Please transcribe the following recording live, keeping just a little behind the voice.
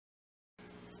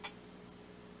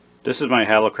This is my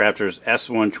Hallicrafters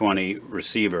S-120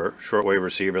 receiver, shortwave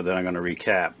receiver that I'm going to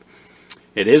recap.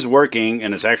 It is working,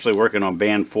 and it's actually working on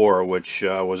band 4, which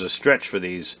was a stretch for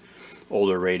these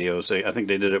older radios. I think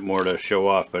they did it more to show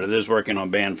off, but it is working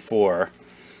on band 4.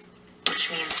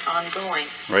 Which means ongoing.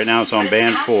 Right now it's on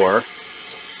band 4.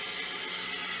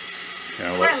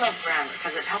 I love grammar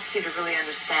because it helps you to really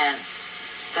understand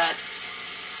that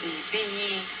the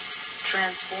BE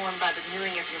transformed by the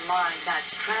renewing of your mind, that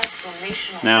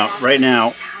transformational. Now, right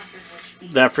now,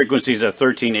 that frequency is at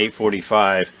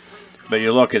 13,845, but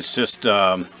you look, it's just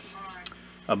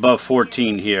above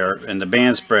 14 here, and the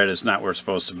band spread is not where it's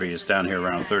supposed to be. It's down here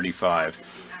around 35.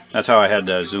 That's how I had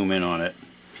to zoom in on it.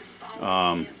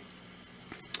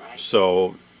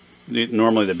 So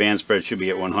normally the band spread should be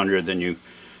at 100, then you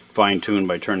fine-tune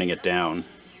by turning it down.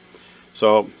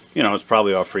 So, you know, it's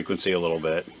probably off frequency a little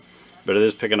bit, but it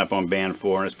is picking up on band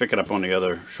 4, and it's picking up on the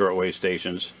other shortwave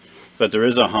stations. But there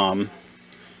is a hum,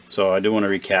 so I do want to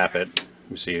recap it.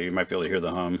 Let me see, you might be able to hear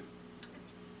the hum.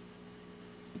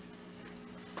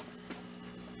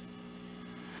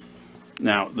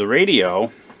 Now, the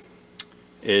radio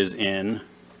is in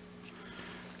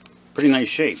pretty nice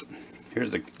shape. Here's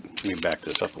the, let me back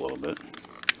this up a little bit.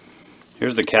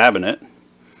 Here's the cabinet.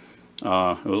 It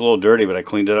was a little dirty, but I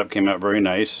cleaned it up, came out very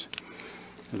nice.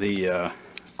 The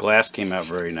glass came out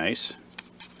very nice.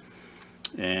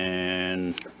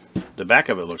 And the back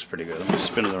of it looks pretty good. Let me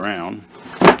spin it around.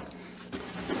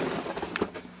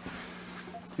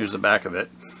 Here's the back of it.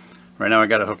 Right now I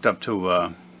got it hooked up to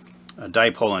a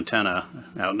dipole antenna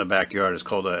out in the backyard. It's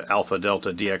called a Alpha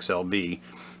Delta DXLB.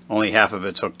 Only half of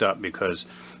it's hooked up because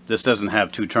this doesn't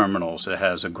have 2 terminals. It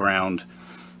has a ground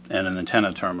and an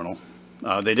antenna terminal.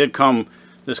 They did come,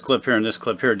 this clip here and this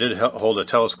clip here did hold a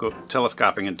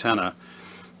telescoping antenna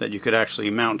that you could actually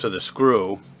mount to the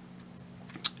screw,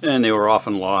 and they were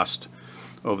often lost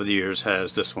over the years,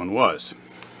 as this one was.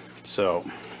 So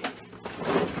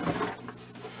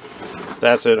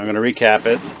that's it. I'm going to recap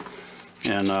it,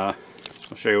 and I'll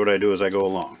show you what I do as I go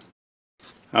along.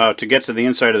 To get to the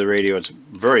inside of the radio, it's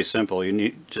very simple.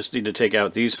 You just need to take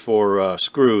out these 4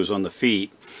 screws on the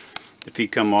feet. The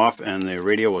feet come off and the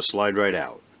radio will slide right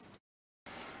out.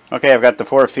 Okay, I've got the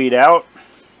 4 feet out,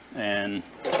 and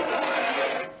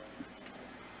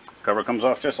cover comes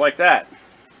off just like that.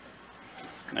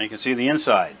 Now you can see the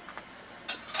inside.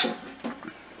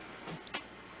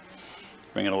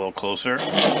 Bring it a little closer.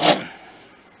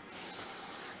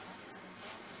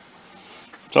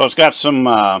 So it's got some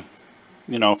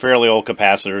you know, fairly old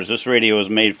capacitors. This radio was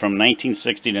made from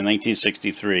 1960 to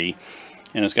 1963,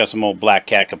 and it's got some old black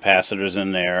cat capacitors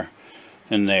in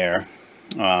there.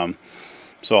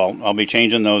 So I'll be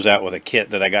changing those out with a kit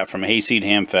that I got from Hayseed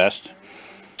Hamfest,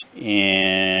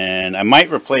 and I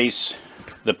might replace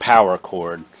the power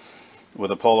cord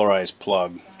with a polarized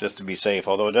plug just to be safe.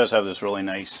 Although it does have this really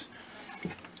nice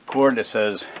cord that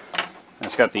says,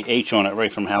 it's got the H on it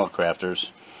right from Hallicrafters.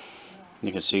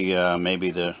 You can see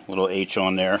maybe the little H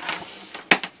on there,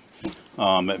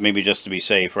 but maybe just to be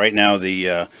safe. Right now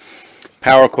the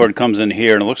power cord comes in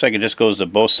here, and it looks like it just goes to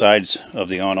both sides of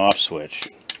the on-off switch.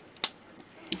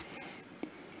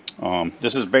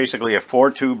 This is basically a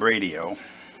 4-tube radio.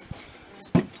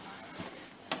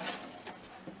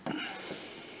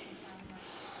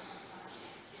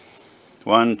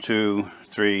 One, two,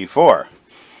 three, 4.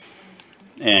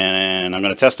 And I'm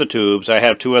going to test the tubes. I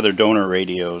have 2 other donor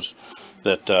radios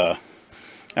that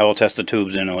I will test the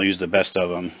tubes in. I'll use the best of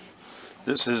them.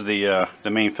 This is the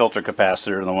main filter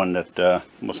capacitor, the one that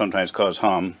will sometimes cause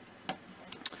hum.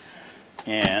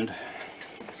 And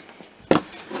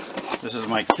this is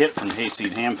my kit from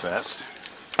Hayseed Hamfest.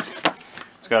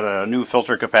 It's got a new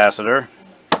filter capacitor.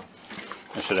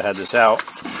 I should have had this out.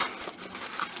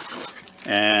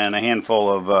 And a handful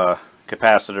of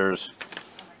capacitors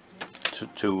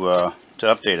to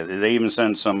update it. They even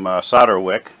send some solder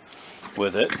wick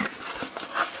with it.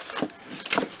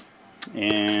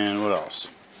 And what else?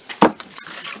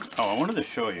 Oh, I wanted to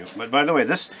show you. But by the way,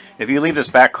 this, if you leave this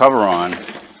back cover on,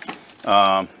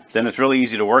 then it's really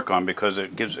easy to work on because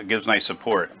it gives nice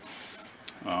support.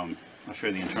 I'll show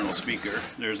you the internal speaker.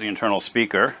 There's the internal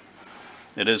speaker.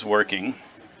 It is working.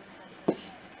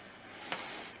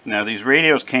 Now these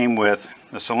radios came with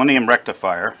a Selenium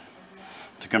rectifier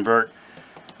to convert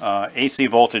AC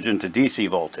voltage into DC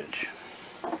voltage.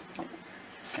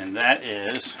 And that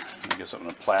is, let me get something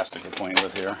of plastic to point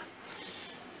with here.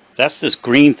 That's this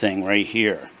green thing right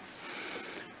here.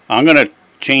 I'm going to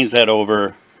change that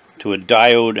over to a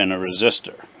diode and a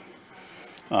resistor.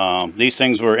 These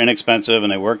things were inexpensive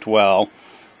and they worked well,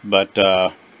 but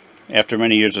after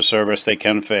many years of service they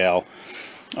can fail.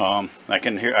 I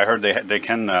heard they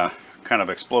can kind of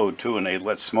explode too, and they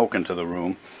let smoke into the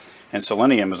room. And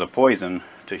selenium is a poison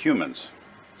to humans,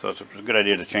 so it's a good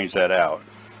idea to change that out.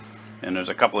 And there's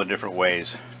a couple of different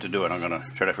ways to do it. I'm going to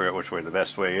try to figure out which way the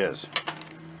best way is.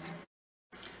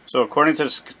 So according to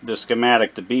the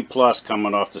schematic, the B plus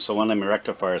coming off the selenium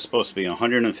rectifier is supposed to be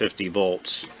 150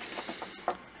 volts.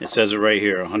 It says it right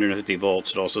here, 150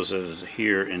 volts. It also says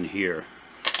here and here.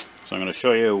 So I'm going to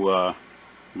show you what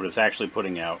it's actually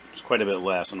putting out. It's quite a bit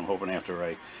less, and I'm hoping after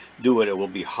I do it, it will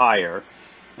be higher.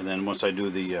 And then once I do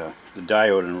the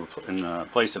diode in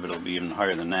place of it, it'll be even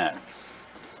higher than that.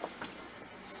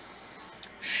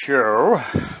 So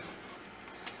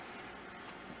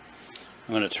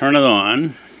I'm going to turn it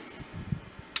on.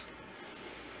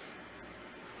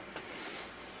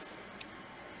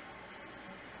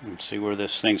 And see where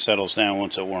this thing settles down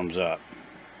once it warms up.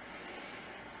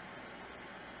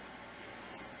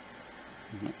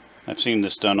 I've seen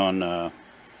this done on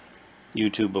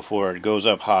YouTube before. It goes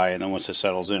up high, and then once it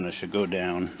settles in, it should go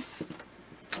down.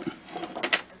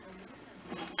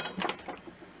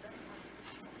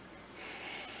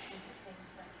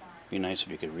 Be nice if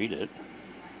you could read it.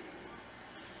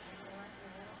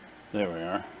 There we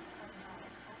are.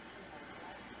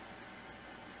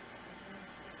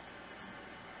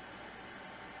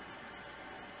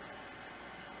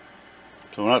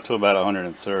 So we're up to about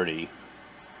 130.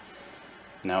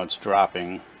 Now it's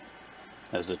dropping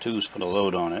as the tubes put a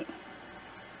load on it.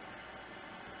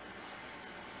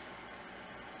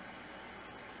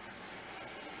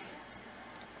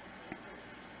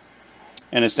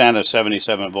 And it's down to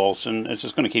 77 volts, and it's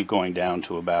just going to keep going down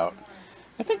to about,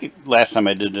 I think last time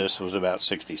I did this was about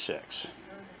 66.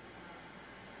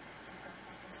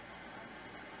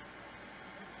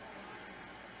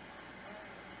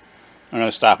 I'm going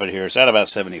to stop it here. It's at about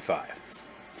 75.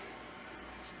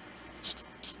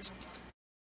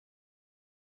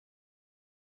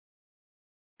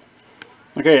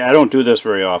 Okay, I don't do this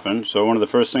very often, so one of the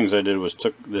first things I did was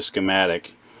took the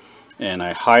schematic and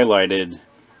I highlighted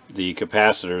the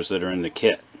capacitors that are in the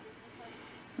kit.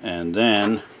 And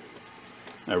then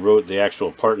I wrote the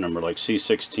actual part number, like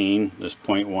C16, this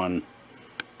 0.1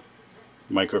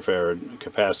 microfarad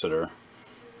capacitor.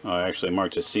 I actually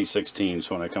marked it C16,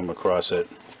 so when I come across it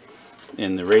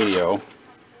in the radio,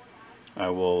 I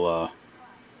will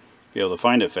be able to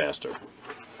find it faster.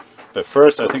 But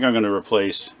first, I think I'm going to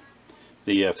replace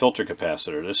the filter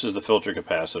capacitor. This is the filter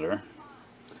capacitor,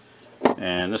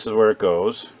 and this is where it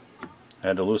goes. I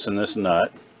had to loosen this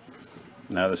nut.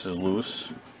 Now this is loose,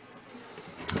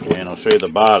 and I'll show you the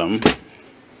bottom.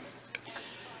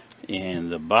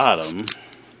 And the bottom,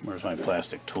 where's my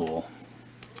plastic tool?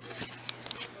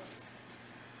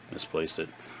 Misplaced it.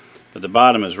 But the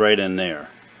bottom is right in there.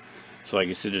 So like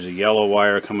you see, there's a yellow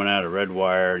wire coming out, a red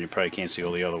wire. You probably can't see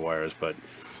all the other wires, but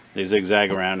they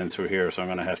zigzag around and through here, so I'm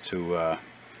going to have to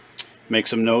make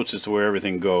some notes as to where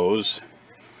everything goes,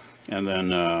 and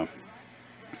then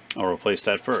I'll replace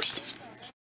that first.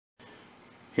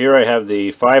 Here I have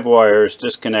the 5 wires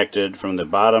disconnected from the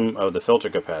bottom of the filter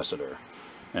capacitor,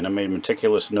 and I made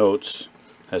meticulous notes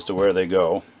as to where they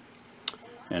go.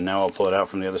 And now I'll pull it out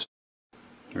from the other side.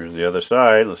 Here's the other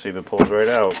side. Let's see if it pulls right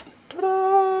out.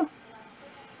 Ta-da!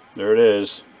 There it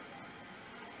is.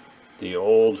 The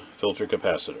old filter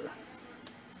capacitor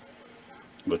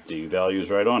with the values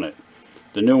right on it.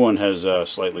 The new one has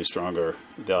slightly stronger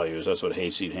values. That's what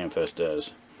Hayseed Hamfest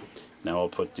does. Now I'll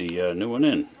put the new one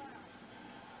in.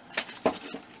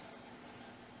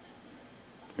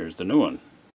 Here's the new one.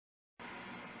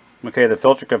 Okay, the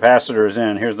filter capacitor is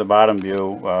in. Here's the bottom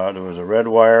view. There was a red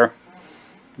wire.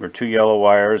 There were 2 yellow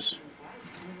wires.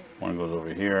 One goes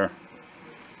over here.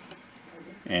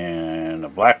 And a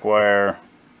black wire.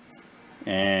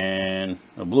 And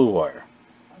a blue wire.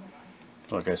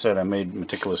 Like I said, I made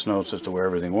meticulous notes as to where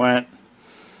everything went.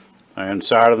 I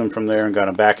unsoldered them from there and got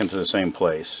them back into the same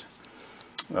place,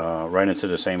 right into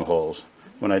the same holes.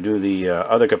 When I do the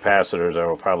other capacitors, I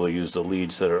will probably use the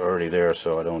leads that are already there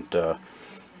so I don't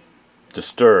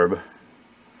disturb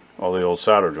all the old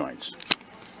solder joints.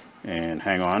 And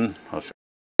hang on, I'll show you.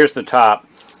 Here's the top.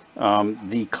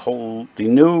 The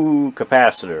new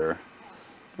capacitor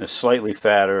is slightly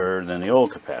fatter than the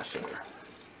old capacitor.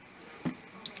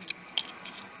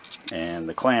 And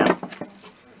the clamp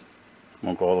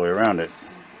won't go all the way around it.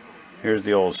 Here's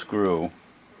the old screw.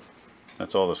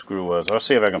 That's all the screw was. I'll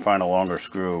see if I can find a longer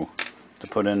screw to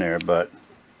put in there, but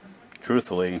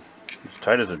truthfully, it's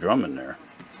tight as a drum in there.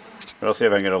 But I'll see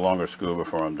if I can get a longer screw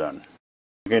before I'm done.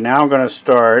 Okay, now I'm going to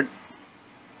start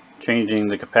changing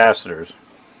the capacitors.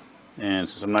 And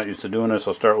since I'm not used to doing this,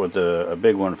 I'll start with a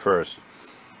big one first.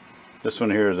 This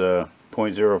one here is a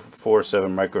 0.047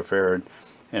 microfarad,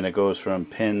 and it goes from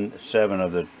pin 7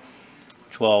 of the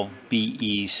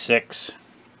 12BE6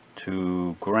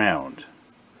 to ground.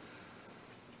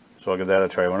 So I'll give that a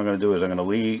try. What I'm going to do is I'm going to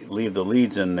leave the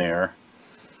leads in there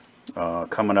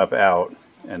coming up out,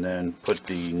 and then put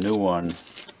the new one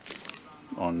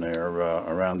on there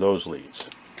around those leads.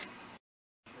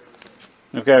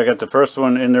 Okay, I got the first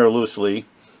one in there loosely.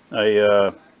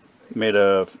 I made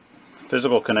a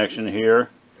physical connection here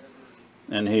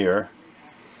and here.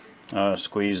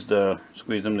 Squeezed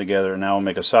them together. Now I'll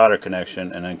make a solder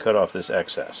connection and then cut off this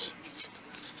excess.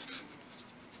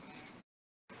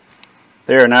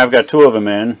 There, now I've got two of them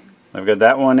in. I've got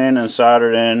that one in and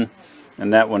soldered in,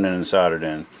 and that one in and soldered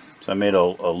in. So I made a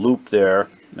loop there,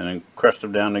 and then crushed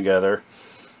them down together,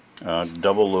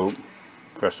 double loop,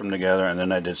 crushed them together, and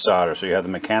then I did solder. So you have the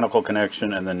mechanical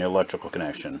connection and then the electrical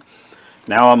connection.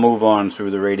 Now I'll move on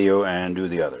through the radio and do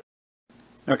the other.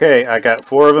 Okay, I got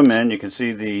 4 of them in. You can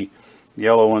see the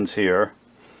yellow ones here.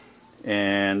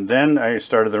 And then I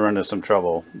started to run into some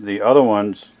trouble. The other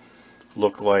ones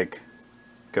look like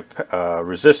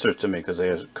resistors to me because they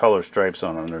have color stripes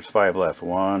on them. There's 5 left.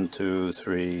 1, 2,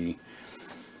 3,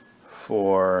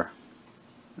 4,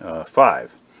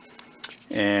 5.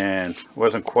 And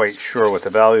wasn't quite sure what the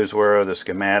values were. The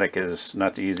schematic is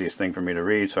not the easiest thing for me to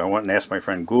read, so I went and asked my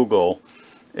friend Google,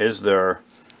 is there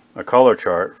a color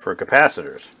chart for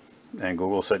capacitors? And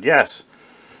Google said yes,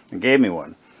 and gave me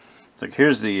one. So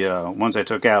here's the ones I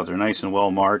took out. They're nice and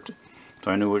well marked,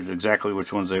 so I knew exactly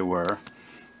which ones they were.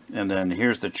 And then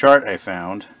here's the chart I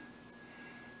found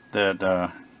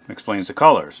that explains the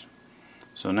colors.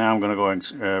 So now I'm going to go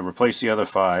and replace the other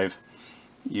 5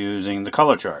 using the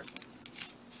color chart.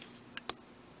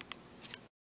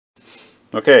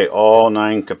 Okay, all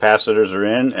 9 capacitors are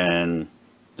in, and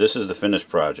this is the finished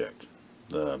project.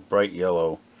 The bright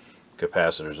yellow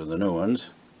capacitors are the new ones.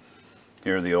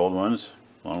 Here are the old ones,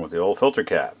 along with the old filter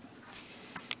cap.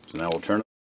 So now we'll turn it.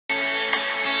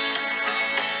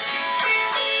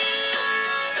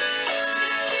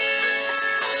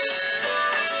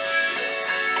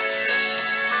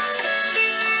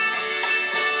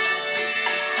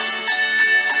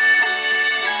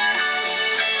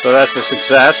 So that's a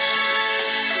success.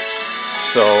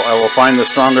 So I will find the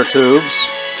stronger tubes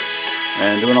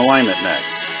and do an alignment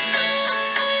next.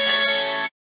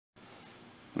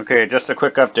 Okay, just a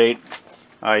quick update.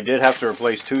 I did have to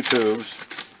replace 2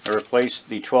 tubes. I replaced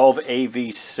the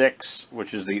 12AV6,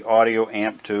 which is the audio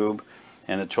amp tube,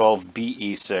 and the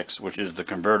 12BE6, which is the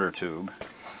converter tube.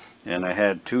 And I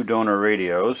had 2 donor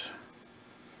radios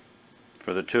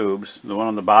for the tubes. The one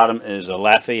on the bottom is a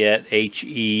Lafayette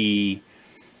HE48,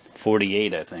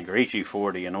 I think, or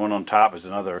HE40, and the one on top is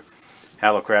another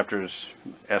Hallicrafters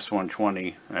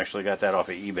S-120. I actually got that off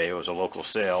of eBay. It was a local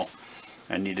sale.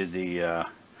 I needed the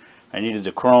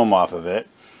chrome off of it,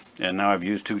 and now I've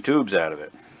used 2 tubes out of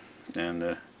it. And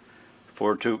the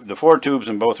 4 tubes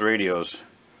in both radios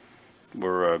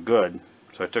were good.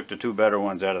 So I took the 2 better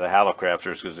ones out of the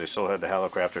Hallicrafters because they still had the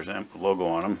Hallicrafters logo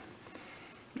on them,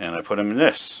 and I put them in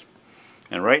this.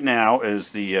 And right now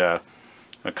is a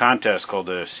contest called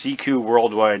the CQ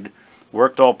Worldwide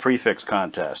Worked All Prefix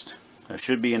Contest. I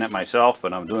should be in it myself,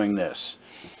 but I'm doing this.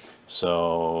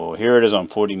 So here it is on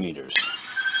 40 meters.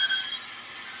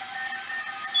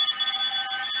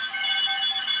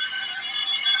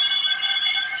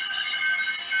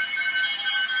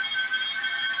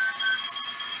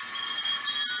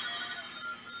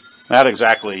 Not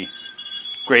exactly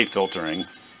great filtering,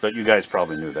 but you guys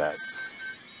probably knew that.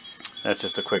 That's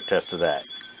just a quick test of that.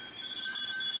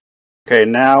 Okay,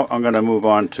 now I'm going to move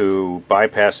on to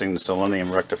bypassing the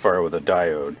Selenium rectifier with a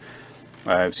diode.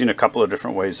 I've seen a couple of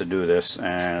different ways to do this,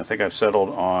 and I think I've settled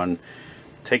on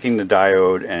taking the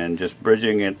diode and just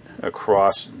bridging it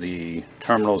across the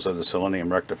terminals of the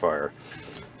Selenium rectifier.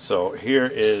 So here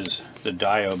is the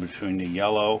diode between the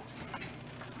yellow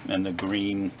and the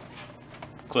green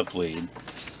clip lead,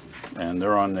 and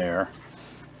they're on there,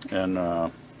 and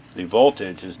the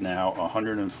voltage is now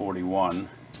 141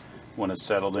 when it's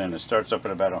settled in. It starts up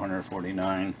at about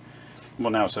 149. Well,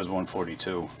 now it says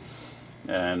 142,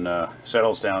 and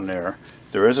settles down there.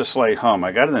 There is a slight hum.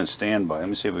 I got it in standby. Let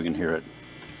me see if we can hear it.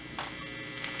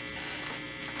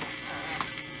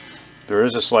 There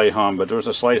is a slight hum, but there was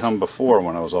a slight hum before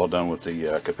when I was all done with the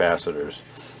capacitors,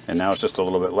 and now it's just a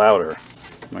little bit louder.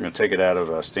 I'm going to take it out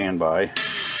of standby.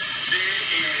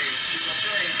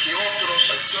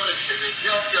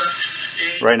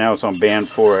 Right now it's on band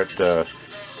 4 at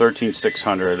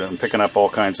 13600. I'm picking up all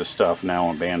kinds of stuff now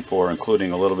on band 4,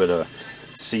 including a little bit of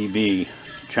CB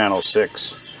channel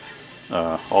 6,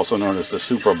 also known as the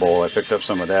Super Bowl. I picked up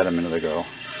some of that a minute ago.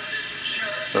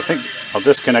 So I think I'll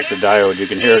disconnect the diode. You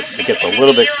can hear it gets a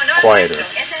little bit quieter.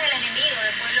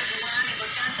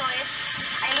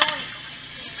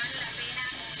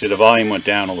 See, the volume went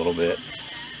down a little bit.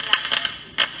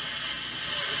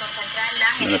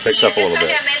 And then it picks up a little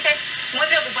bit.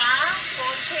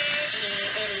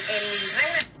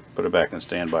 Put it back in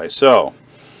standby. So,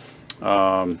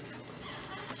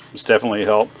 it's definitely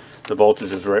helped. The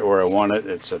voltage is right where I want it.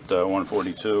 It's at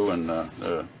 142, and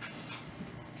the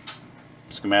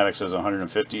schematic says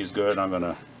 150 is good. I'm going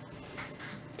to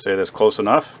say that's close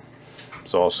enough.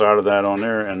 So I'll solder that on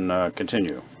there and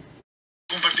continue.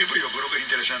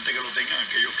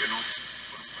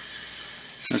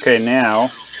 Okay,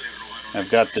 now I've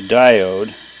got the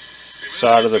diode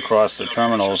soldered across the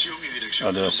terminals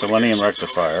of the Selenium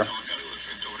rectifier,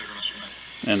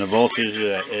 and the voltage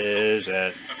is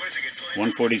at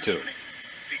 142.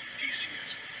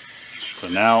 So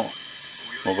now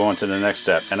we'll go into the next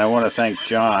step, and I want to thank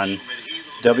John,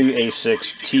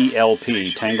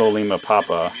 WA6TLP, Tango Lima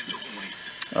Papa,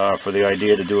 for the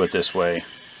idea to do it this way.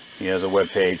 He has a web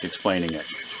page explaining it,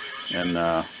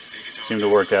 and seemed to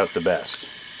work out the best.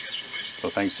 So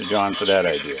thanks to John for that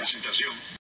idea.